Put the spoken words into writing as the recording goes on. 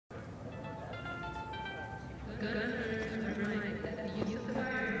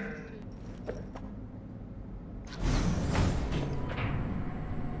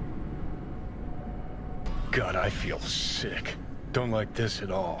God, I feel sick. Don't like this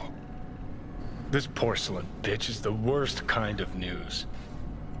at all. This porcelain bitch is the worst kind of news.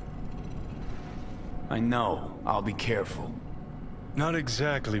 I know. I'll be careful. Not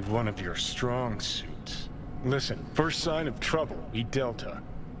exactly one of your strong suits. Listen, first sign of trouble, we Delta.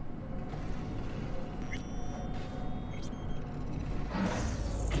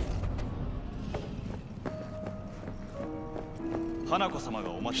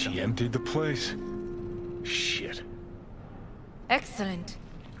 She emptied the place. Shit. Excellent.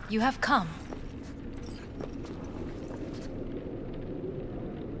 You have come.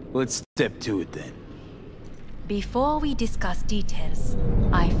 Let's step to it then. Before we discuss details,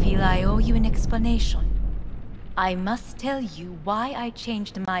 I feel I owe you an explanation. I must tell you why I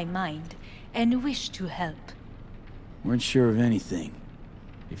changed my mind and wish to help. Weren't sure of anything.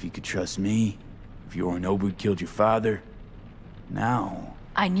 If you could trust me, if Yorinobu killed your father. Now...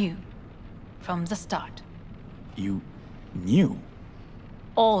 I knew. From the start. You... knew?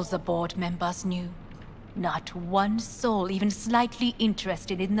 All the board members knew. Not one soul even slightly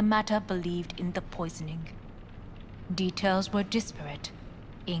interested in the matter believed in the poisoning. Details were disparate,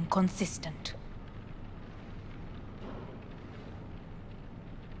 inconsistent.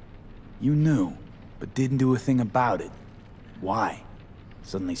 You knew, but didn't do a thing about it. Why?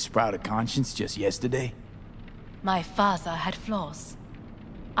 Suddenly sprout a conscience just yesterday? My father had flaws.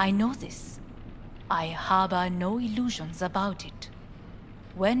 I know this. I harbor no illusions about it.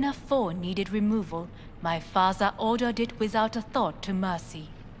 When a foe needed removal, my father ordered it without a thought to mercy.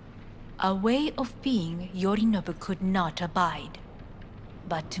 A way of being Yorinobu could not abide.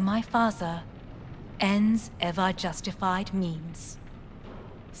 But to my father, ends ever justified means.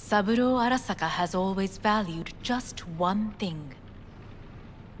 Saburo Arasaka has always valued just one thing.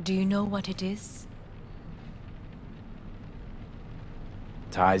 Do you know what it is?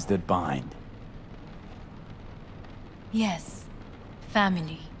 Ties that bind. Yes,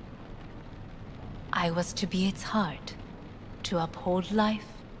 family. I was to be its heart, to uphold life,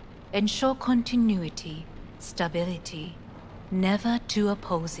 ensure continuity, stability, never to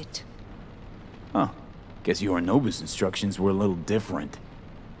oppose it. Huh. Guess Yorinobu's instructions were a little different.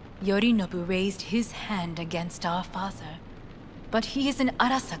 Yorinobu raised his hand against our father, but he is an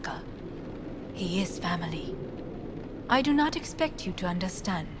Arasaka. He is family. I do not expect you to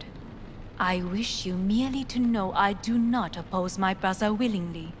understand. I wish you merely to know I do not oppose my brother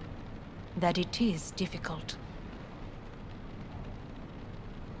willingly, that it is difficult.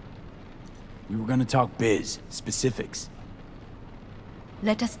 We were gonna talk biz, specifics.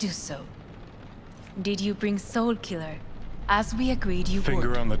 Let us do so. Did you bring Soul Killer, as we agreed you would?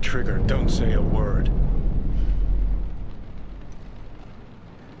 Finger on the trigger, don't say a word.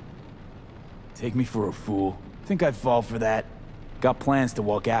 Take me for a fool. Think I'd fall for that? Got plans to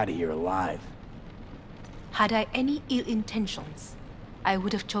walk out of here alive. Had I any ill intentions, I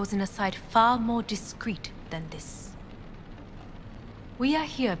would have chosen a side far more discreet than this. We are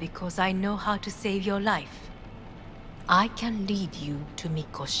here because I know how to save your life. I can lead you to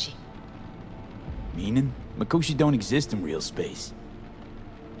Mikoshi. Meaning? Mikoshi don't exist in real space.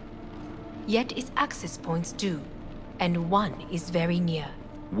 Yet its access points do, and one is very near.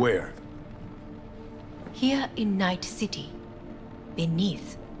 Where? Here in Night City,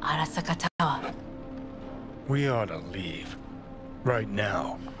 beneath Arasaka Tower. We ought to leave. Right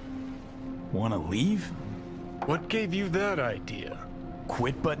now. Wanna leave? What gave you that idea?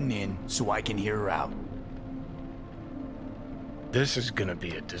 Quit butting in so I can hear her out. This is gonna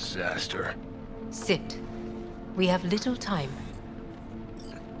be a disaster. Sit. We have little time.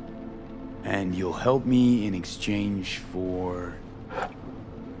 And you'll help me in exchange for...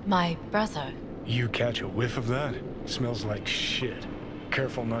 My brother. You catch a whiff of that? Smells like shit.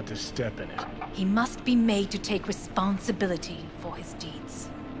 Careful not to step in it. He must be made to take responsibility for his deeds.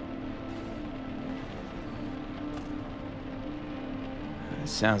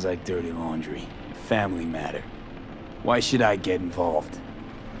 Sounds like dirty laundry. A family matter. Why should I get involved?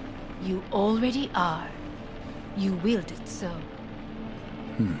 You already are. You willed it so.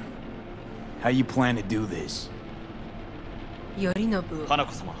 How you plan to do this? Yorinobu.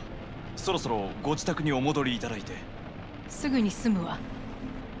 Hanako-sama, そろそろご自宅にお戻りいただいて。すぐに済むわ。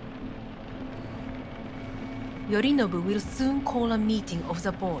Yorinobu will soon call a meeting of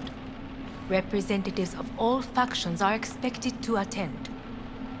the board. Representatives of all factions are expected to attend.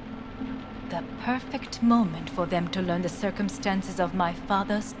 The perfect moment for them to learn the circumstances of my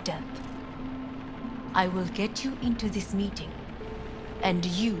father's death. I will get you into this meeting, and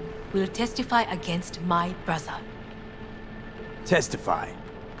you will testify against my brother. Testify.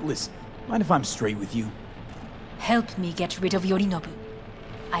 Listen, mind if I'm straight with you? Help me get rid of Yorinobu.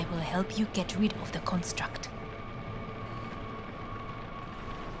 I will help you get rid of the construct.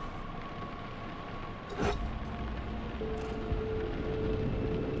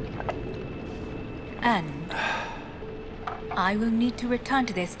 And I will need to return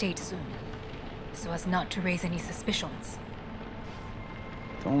to the estate soon, so as not to raise any suspicions.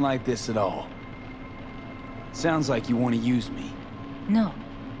 Don't like this at all. Sounds like you want to use me. No.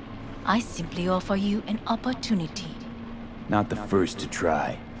 I simply offer you an opportunity. Not the first to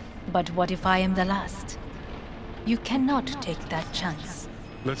try. But what if I am the last? You cannot take that chance.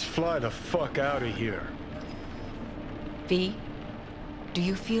 Let's fly the fuck out of here. V, do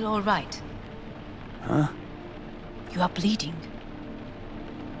you feel all right? Huh? You are bleeding.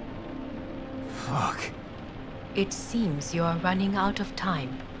 Fuck. It seems you are running out of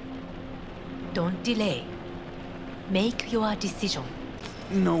time. Don't delay. Make your decision.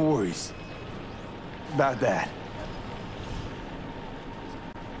 No worries about that.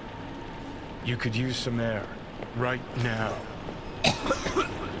 You could use some air. Right now.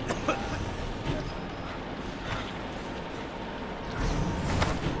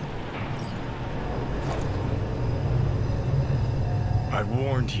 I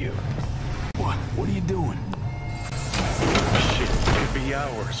warned you. What? What are you doing? Shit could be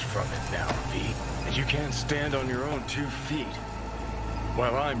hours from it now, V. And you can't stand on your own 2 feet.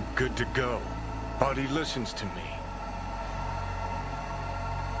 Well, I'm good to go. Body listens to me.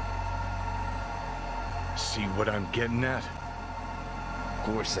 See what I'm getting at? Of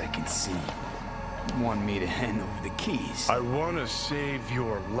course I can see. You want me to hand over the keys. I want to save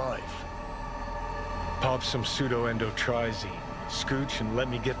your life. Pop some pseudo-endotrizine, scooch, and let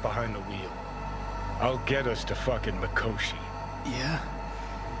me get behind the wheel. I'll get us to fucking Mikoshi. Yeah?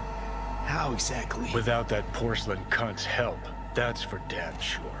 How exactly? Without that porcelain cunt's help, that's for damn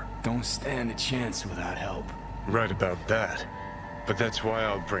sure. Don't stand a chance without help. Right about that. But that's why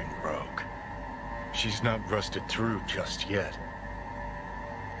I'll bring Rogue. She's not rusted through just yet.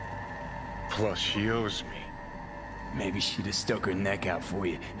 Plus, she owes me. Maybe she'd have stuck her neck out for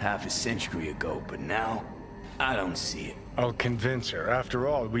you half a century ago, but now, I don't see it. I'll convince her. After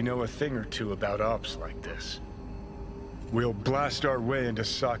all, we know a thing or two about ops like this. We'll blast our way into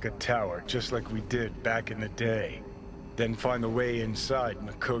Saka Tower, just like we did back in the day. Then find the way inside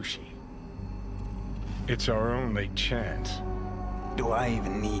Mikoshi. It's our only chance. Do I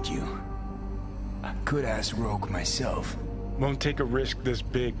even need you? I could ask Rogue myself. Won't take a risk this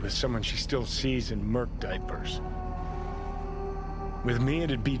big with someone she still sees in merc diapers. With me,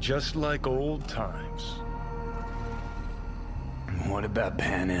 it'd be just like old times. What about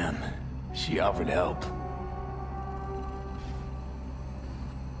Panam? She offered help.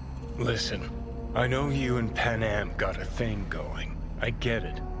 Listen, I know you and Panam got a thing going. I get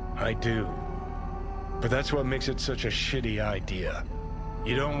it. I do. But that's what makes it such a shitty idea.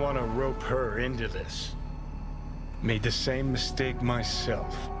 You don't want to rope her into this. Made the same mistake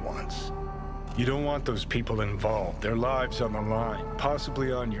myself once. You don't want those people involved, their lives on the line,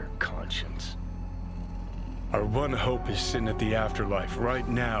 possibly on your conscience. Our one hope is sitting at the afterlife right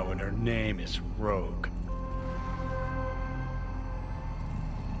now, and her name is Rogue.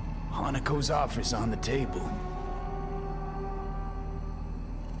 Hanako's offer's on the table.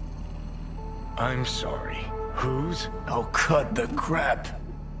 I'm sorry. Whose? Oh, cut the crap.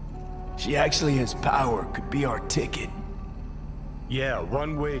 She actually has power, could be our ticket. Yeah,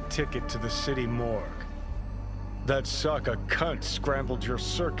 one-way ticket to the city morgue. That Saka cunt scrambled your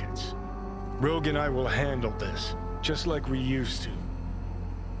circuits. Rogue and I will handle this, just like we used to.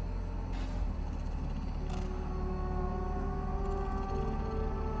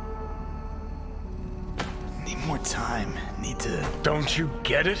 Need more time. Need to... Don't you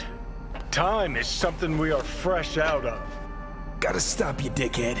get it? Time is something we are fresh out of. Gotta stop you,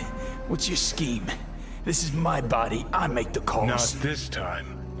 dickhead. What's your scheme? This is my body. I make the calls. Not this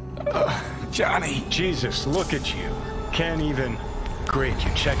time. Johnny. Jesus, look at you. Can't even... Great,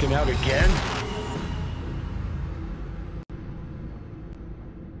 you checking out again?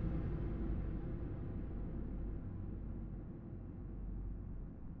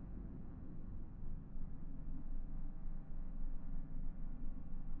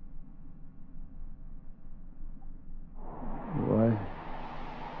 What?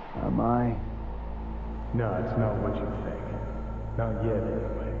 Am I? No, it's not what you think. Not yet,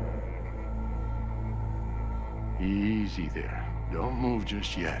 anyway. Easy there. Don't move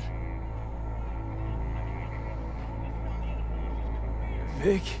just yet.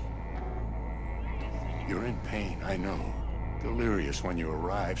 Vic? You're in pain, I know. delirious when you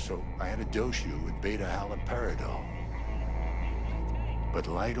arrived, so I had to dose you with beta-haloperidol. But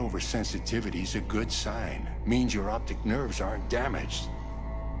light oversensitivity's a good sign. Means your optic nerves aren't damaged.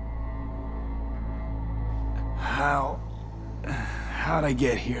 How'd I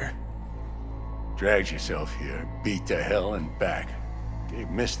get here? Dragged yourself here, beat to hell and back. Gave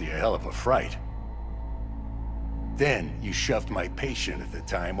Misty a hell of a fright. Then you shoved my patient at the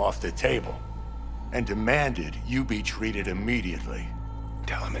time off the table and demanded you be treated immediately.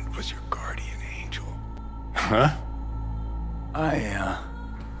 Tell him it was your guardian angel. Huh? I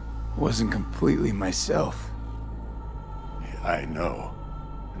wasn't completely myself. Yeah, I know.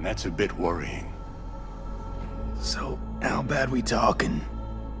 And that's a bit worrying. So, how bad we talking?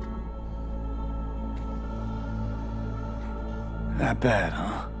 That bad,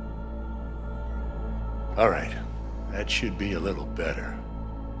 huh? All right. That should be a little better.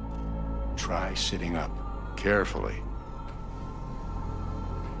 Try sitting up. Carefully.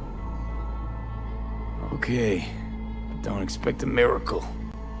 Okay. Don't expect a miracle.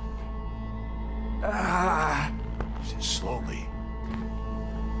 Slowly.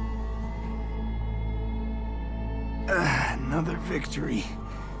 Another victory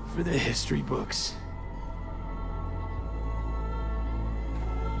for the history books.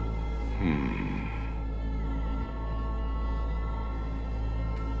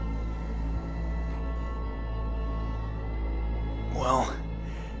 Well,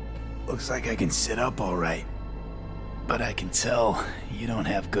 looks like I can sit up all right. But I can tell you don't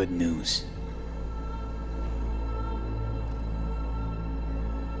have good news.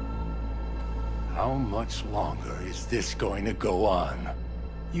 How much longer is this going to go on?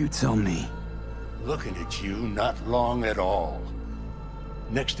 You tell me. Looking at you, not long at all.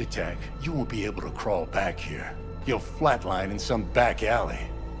 Next attack, you won't be able to crawl back here. You'll flatline in some back alley.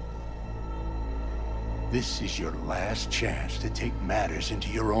 This is your last chance to take matters into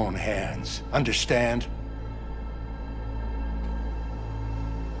your own hands. Understand?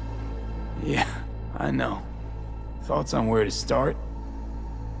 Yeah, I know. Thoughts on where to start?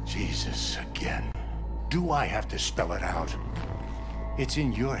 Jesus, again. Do I have to spell it out? It's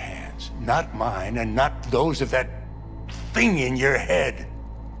in your hands, not mine, and not those of that thing in your head.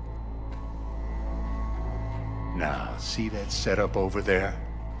 Now, see that setup over there?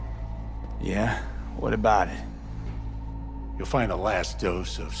 Yeah? What about it? You'll find a last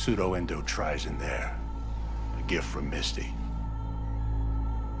dose of pseudo-endotrizin there. A gift from Misty.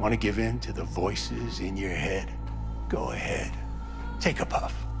 Want to give in to the voices in your head? Go ahead. Take a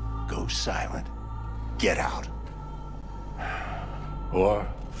puff. Go silent. Get out. Or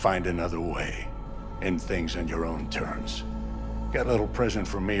find another way. End things on your own terms. Got a little present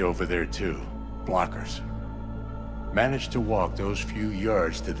for me over there too. Blockers. Manage to walk those few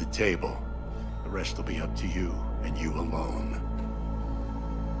yards to the table. The rest will be up to you, and you alone.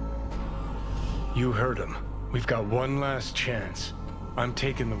 You heard him. We've got one last chance. I'm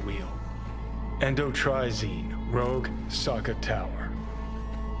taking the wheel. Endotrizine, Rogue, Saka Tower.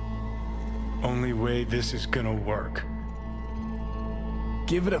 Only way this is gonna work.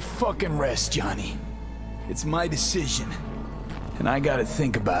 Give it a fucking rest, Johnny. It's my decision. And I gotta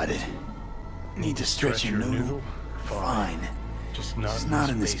think about it. Need to stretch your noodle? Fine. Just not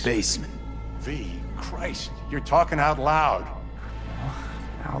in this basement. V, Christ, you're talking out loud.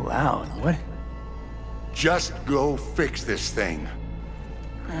 Out loud? What? Just go fix this thing.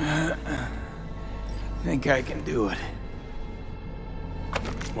 Think I can do it.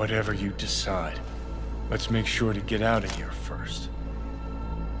 Whatever you decide. Let's make sure to get out of here first.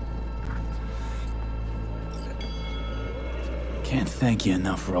 Can't thank you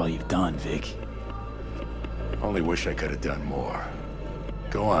enough for all you've done, Vic. Only wish I could have done more.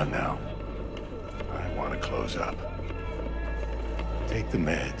 Go on now. I want to close up. Take the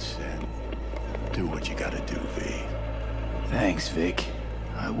meds and do what you gotta do, V. Thanks, Vic.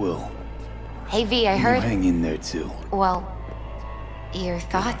 I will. Hey V, I You heard... hang in there too. Well, your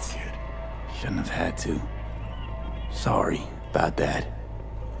thoughts? Kid. Shouldn't have had to. Sorry about that.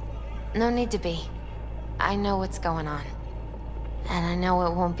 No need to be. I know what's going on. And I know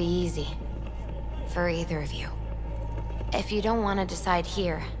it won't be easy. For either of you. If you don't want to decide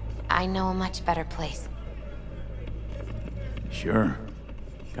here, I know a much better place. Sure.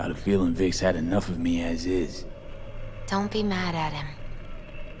 Got a feeling Vic's had enough of me as is. Don't be mad at him.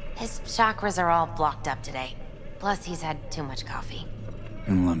 His chakras are all blocked up today. Plus, he's had too much coffee.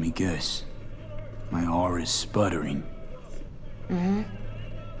 And let me guess. My aura's sputtering. Mm-hmm.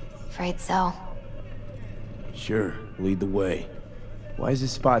 Afraid so. Sure, lead the way. Why is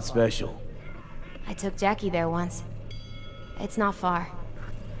this spot special? I took Jackie there once. It's not far.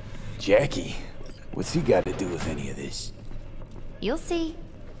 Jackie? What's he got to do with any of this? You'll see.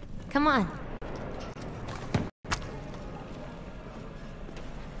 Come on.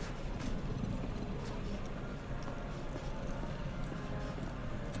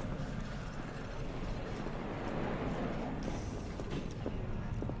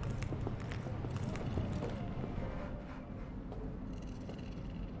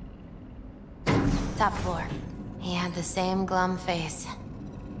 Top floor. He had the same glum face.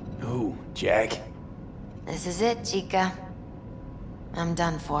 Who, Jack? This is it, Chica. I'm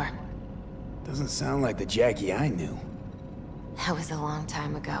done for. Doesn't sound like the Jackie I knew. That was a long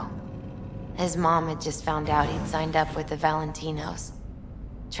time ago. His mom had just found out he'd signed up with the Valentinos.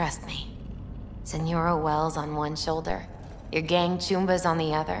 Trust me. Senora Wells on one shoulder, your gang Chumbas on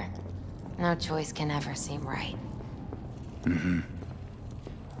the other. No choice can ever seem right. Mm-hmm.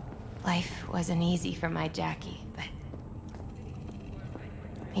 Life wasn't easy for my Jackie, but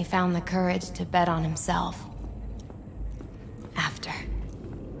he found the courage to bet on himself. After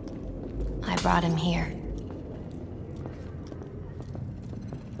I brought him here.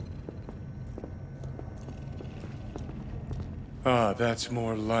 Ah, that's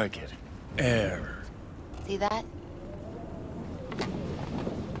more like it. Air. See that?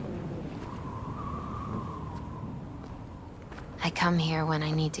 I come here when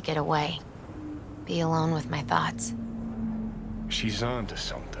I need to get away. Be alone with my thoughts. She's onto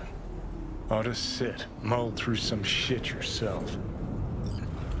something. Ought to sit, mull through some shit yourself.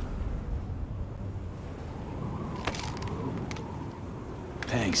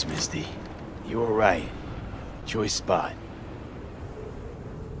 Thanks, Misty. You were right. Choice spot.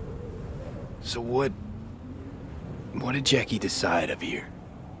 So what did Jackie decide up here?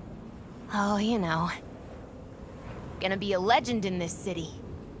 Oh, you know. Gonna be a legend in this city.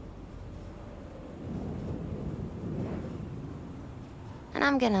 And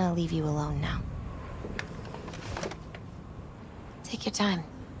I'm gonna leave you alone now. Take your time.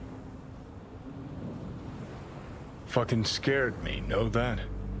 Fucking scared me, know that?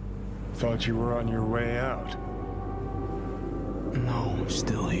 Thought you were on your way out. No, I'm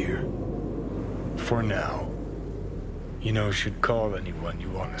still here. For now. You know, should call anyone you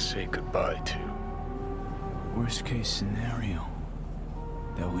want to say goodbye to. Worst case scenario.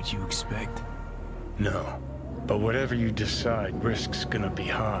 That what you expect? No. But whatever you decide, risk's gonna be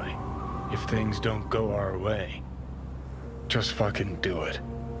high. If things don't go our way. Just fucking do it.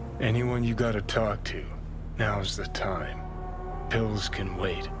 Anyone you gotta talk to, now's the time. Pills can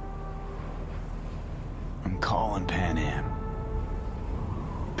wait. I'm calling Panam.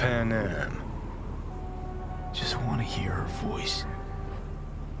 Panam. Just want to hear her voice.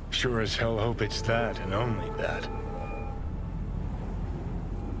 Sure as hell hope it's that and only that.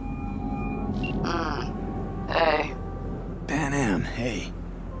 Hey. Panam, hey.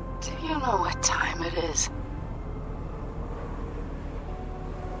 Do you know what time it is?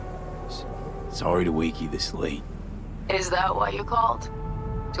 Sorry to wake you this late. Is that why you called?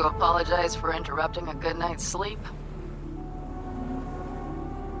 To apologize for interrupting a good night's sleep?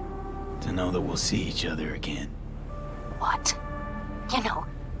 To know that we'll see each other again. What? You know,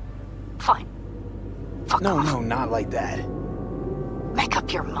 fine. Fuck off. No, not like that. Make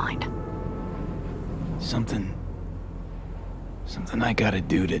up your mind. Something I gotta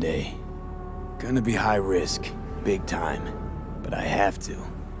do today. Gonna be high risk, big time, but I have to.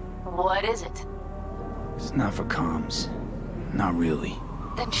 What is it? It's not for comms. Not really.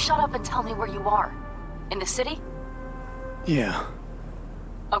 Then shut up and tell me where you are. In the city? Yeah.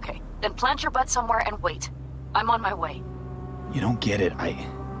 Okay, then plant your butt somewhere and wait. I'm on my way. You don't get it. I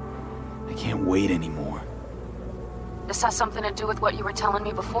can't wait anymore. This has something to do with what you were telling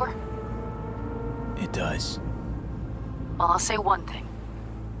me before? It does. Well, I'll say one thing.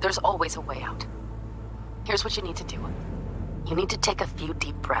 There's always a way out. Here's what you need to do. You need to take a few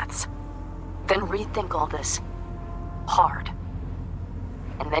deep breaths. Then rethink all this. Hard.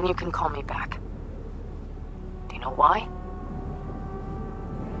 And then you can call me back. Do you know why?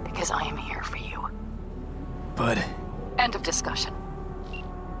 Because I am here for you. But... End of discussion.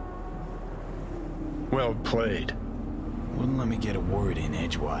 Well played. Wouldn't let me get a word in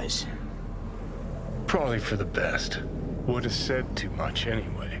edgewise. Probably for the best. Would have said too much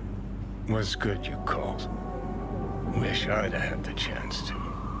anyway. Was good you called. Wish I'd have had the chance to.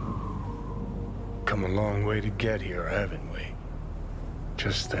 Come a long way to get here, haven't we?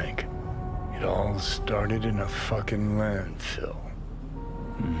 Just think. It all started in a fucking landfill.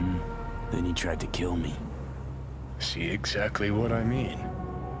 Mm-hmm. Then you tried to kill me. See exactly what I mean.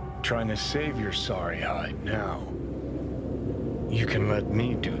 Trying to save your sorry hide now. You can let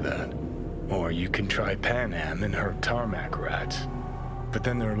me do that. Or you can try Panam and her tarmac rats. But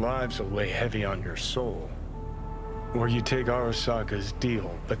then their lives will weigh heavy on your soul. Or you take Arasaka's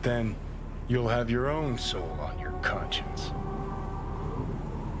deal, but then you'll have your own soul on your conscience.